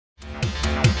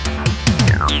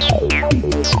Hey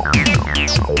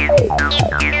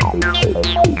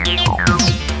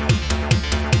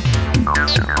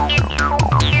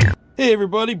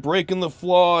everybody, breaking the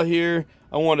flaw here.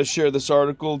 I want to share this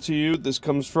article to you. This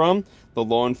comes from the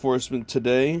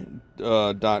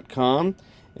lawenforcementtoday.com,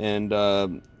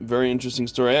 and very interesting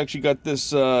story. I actually got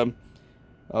this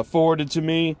forwarded to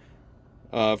me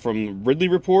from Ridley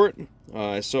Report.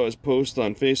 I saw his post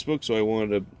on Facebook, so I wanted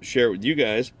to share it with you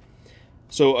guys.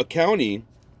 So a county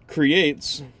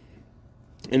creates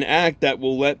an act that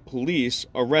will let police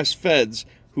arrest feds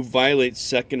who violate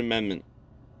Second Amendment.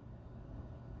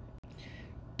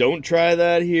 Don't try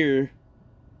that here.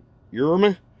 You hear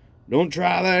me? Don't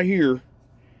try that here.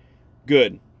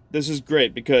 Good. This is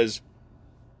great because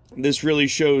this really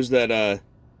shows that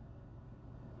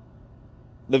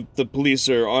the police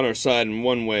are on our side in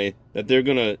one way, that they're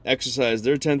going to exercise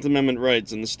their 10th Amendment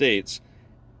rights in the states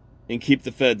and keep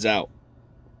the feds out.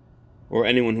 Or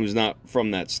anyone who's not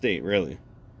from that state, really.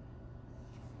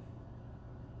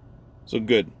 So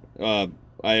good. I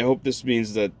hope this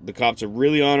means that the cops are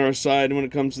really on our side when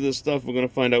it comes to this stuff. We're going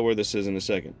to find out where this is in a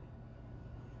second.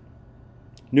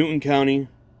 Newton County,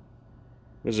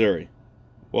 Missouri.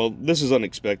 Well, this is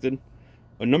unexpected.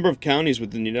 A number of counties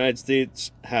within the United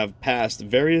States have passed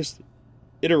various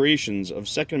iterations of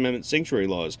Second Amendment sanctuary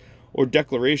laws or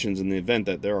declarations in the event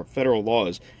that there are federal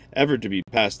laws ever to be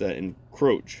passed that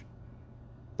encroach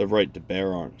the right to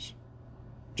bear arms.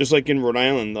 Just like in Rhode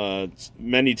Island,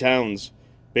 many towns,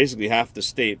 basically half the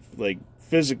state, like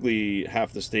physically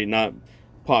half the state, not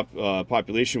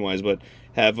population-wise, but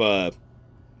have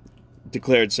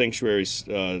declared sanctuary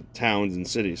towns and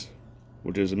cities,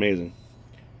 which is amazing.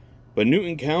 But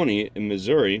Newton County in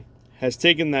Missouri has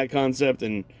taken that concept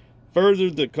and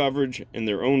furthered the coverage in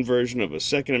their own version of a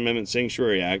Second Amendment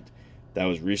Sanctuary Act that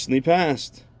was recently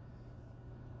passed.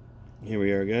 Here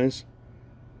we are, guys.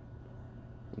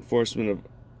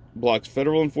 Blocks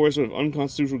federal enforcement of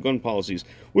unconstitutional gun policies,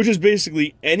 which is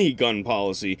basically any gun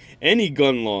policy, any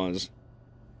gun laws.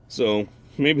 So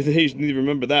maybe they need to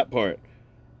remember that part.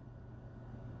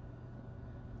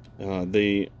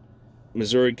 The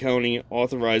Missouri County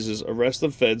authorizes arrest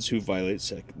of feds who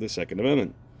violate the Second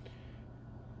Amendment.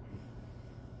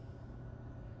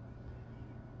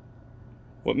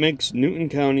 What makes Newton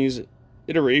County's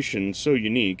iteration so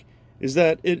unique is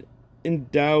that it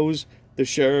endows the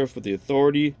sheriff with the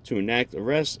authority to enact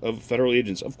arrests of federal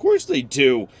agents. Of course they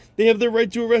do. They have the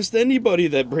right to arrest anybody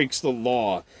that breaks the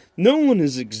law. No one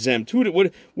is exempt.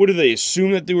 What do they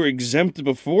assume, that they were exempt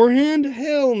beforehand?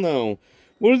 Hell no.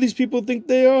 What do these people think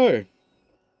they are?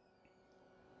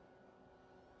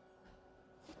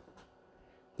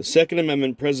 The Second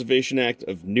Amendment Preservation Act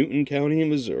of Newton County,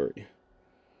 Missouri.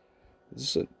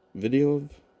 Is this a video of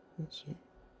this?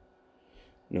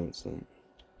 No, it's not.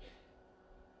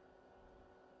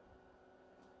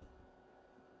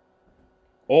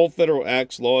 All federal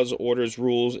acts, laws, orders,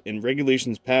 rules, and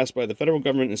regulations passed by the federal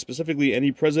government, and specifically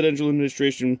any presidential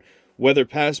administration, whether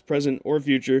past, present, or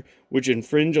future, which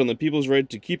infringe on the people's right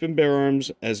to keep and bear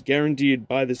arms as guaranteed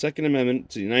by the Second Amendment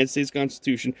to the United States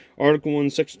Constitution, Article 1,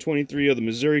 Section 23 of the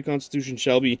Missouri Constitution,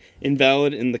 shall be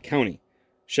invalid in the county,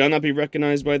 shall not be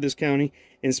recognized by this county,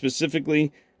 and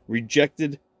specifically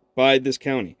rejected by this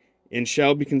county, and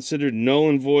shall be considered null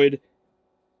and void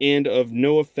and of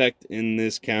no effect in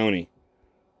this county.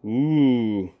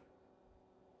 Ooh.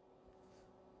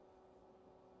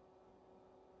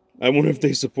 I wonder if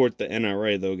they support the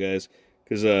NRA, though, guys.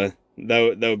 Because that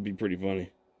would be pretty funny.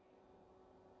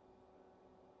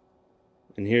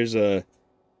 And here's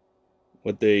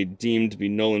what they deem to be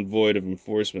null and void of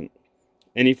enforcement.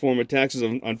 Any form of taxes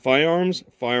on firearms,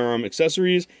 firearm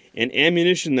accessories, and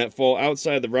ammunition that fall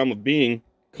outside the realm of being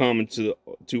common to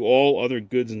all other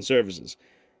goods and services.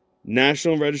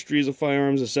 National registries of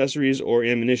firearms, accessories, or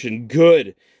ammunition.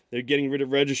 Good. They're getting rid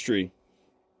of registry.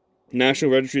 National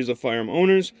registries of firearm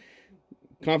owners.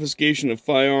 Confiscation of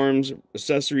firearms,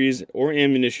 accessories, or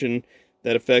ammunition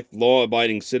that affect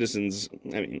law-abiding citizens.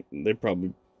 I mean, they're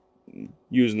probably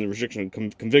using the restriction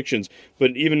of convictions,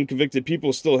 but even convicted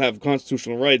people still have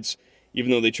constitutional rights,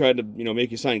 even though they tried to, make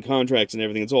you sign contracts and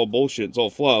everything. It's all bullshit. It's all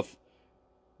fluff.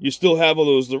 You still have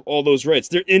all those rights.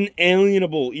 They're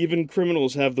inalienable. Even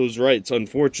criminals have those rights,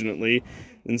 unfortunately.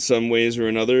 In some ways or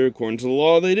another, according to the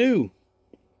law, they do.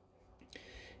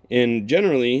 And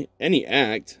generally, any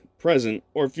act, present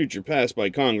or future, passed by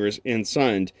Congress and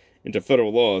signed into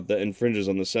federal law that infringes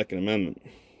on the Second Amendment.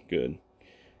 Good.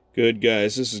 Good,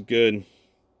 guys. This is good.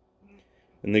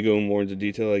 And they go more into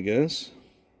detail, I guess,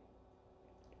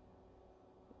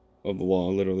 of the law.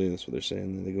 Literally, that's what they're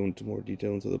saying. They go into more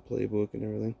detail into the playbook and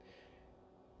everything.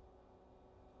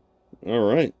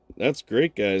 All right. That's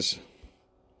great, guys.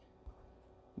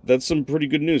 That's some pretty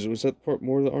good news. Was that part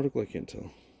more of the article? I can't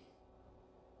tell.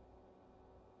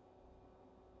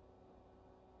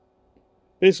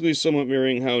 Basically, somewhat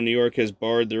mirroring how New York has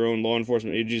barred their own law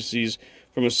enforcement agencies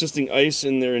from assisting ICE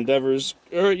in their endeavors.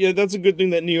 Yeah, that's a good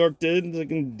thing that New York did. They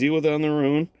can deal with it on their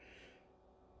own.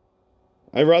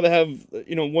 I'd rather have,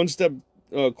 one step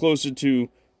closer to,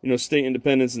 state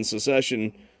independence and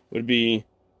secession would be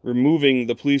removing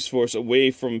the police force away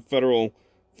from federal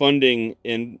funding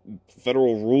and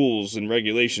federal rules and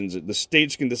regulations. The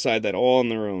states can decide that all on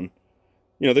their own.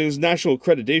 There's national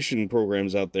accreditation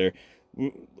programs out there.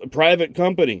 A private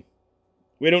company.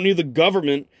 We don't need the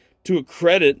government to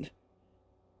accredit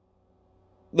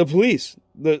the police.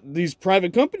 These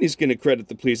private companies can accredit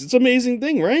the police. It's an amazing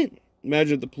thing, right?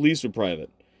 Imagine if the police were private.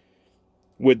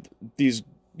 With these,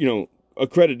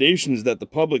 accreditations that the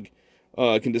public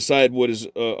can decide what is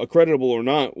accreditable or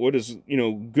not, what is,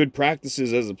 good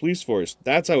practices as a police force.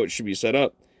 That's how it should be set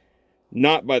up.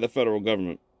 Not by the federal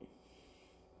government.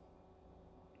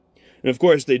 And of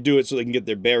course, they do it so they can get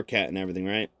their Bearcat and everything,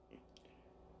 right?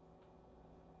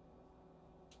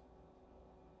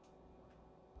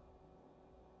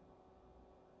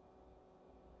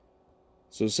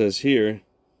 So it says here,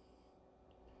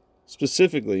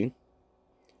 specifically,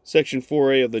 Section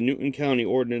 4A of the Newton County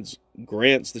Ordinance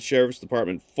grants the Sheriff's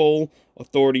Department full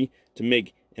authority to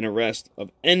make an arrest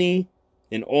of any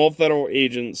and all federal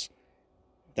agents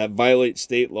that violate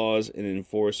state laws and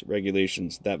enforce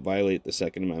regulations that violate the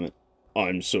Second Amendment.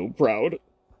 I'm so proud.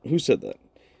 Who said that?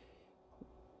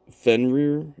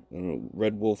 Fenrir? I don't know,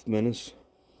 Red Wolf Menace?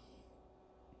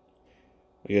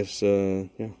 I guess, yeah.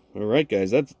 Alright,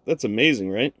 guys. That's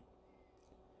amazing, right?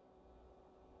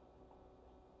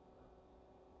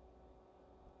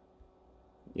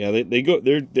 Yeah,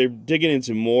 they're digging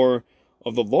into more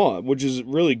of the law, which is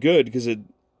really good, because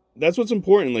that's what's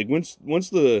important. Like, once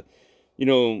the,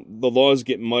 the laws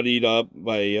get muddied up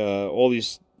by all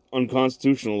these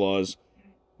unconstitutional laws,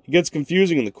 it gets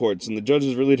confusing in the courts, and the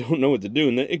judges really don't know what to do,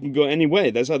 and it can go any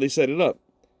way. That's how they set it up.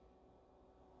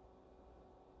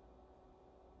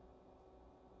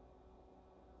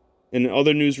 In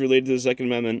other news related to the Second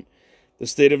Amendment, the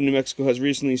state of New Mexico has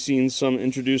recently seen some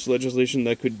introduced legislation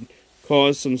that could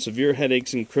cause some severe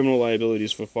headaches and criminal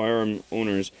liabilities for firearm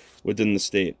owners within the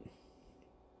state.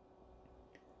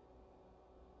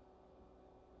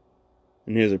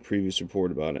 And here's a previous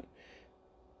report about it.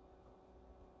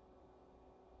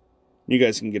 You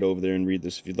guys can get over there and read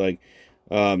this if you'd like.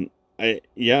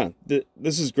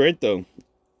 This is great, though.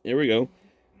 Here we go.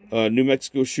 New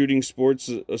Mexico Shooting Sports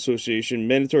Association.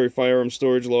 Mandatory firearm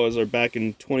storage laws are back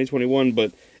in 2021,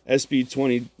 but SB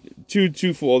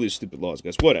 2224, all these stupid laws,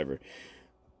 guys, whatever,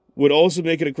 would also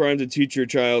make it a crime to teach your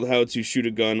child how to shoot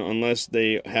a gun unless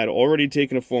they had already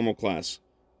taken a formal class.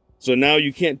 So now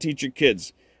you can't teach your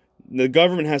kids. The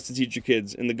government has to teach your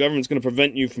kids, and the government's going to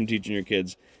prevent you from teaching your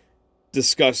kids.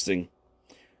 Disgusting.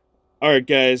 Alright,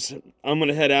 guys, I'm going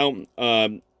to head out.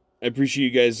 I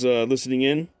appreciate you guys listening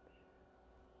in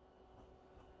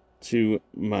to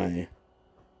my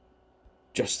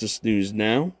Justice News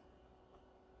Now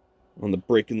on the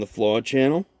Breaking the Flaw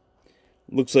channel.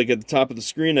 Looks like at the top of the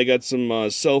screen I got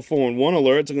some cell 411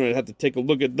 alerts. I'm going to have to take a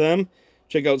look at them.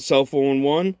 Check out cell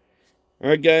 411.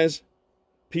 Alright, guys.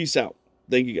 Peace out.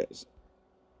 Thank you, guys.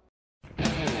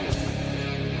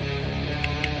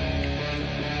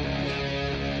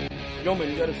 Yo,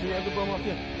 man, you got a cigarette to bum off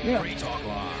here? Yeah. Free Talk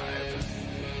Live.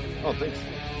 Oh, thanks.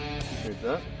 Appreciate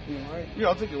that. You all right? Yeah,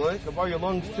 I'll take your light. I'll borrow your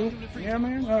lungs, too. Yeah,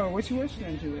 man. Oh, what you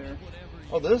listening to there?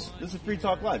 Oh, this is Free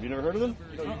Talk Live. You never heard of them?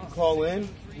 You can call in.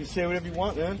 You say whatever you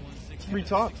want, man. It's free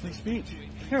talk, free speech.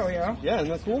 Hell yeah. Yeah, isn't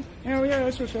that cool? Hell yeah,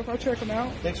 that's what's up. I'll check them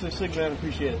out. Thanks for the cig, man.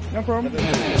 Appreciate it. No problem.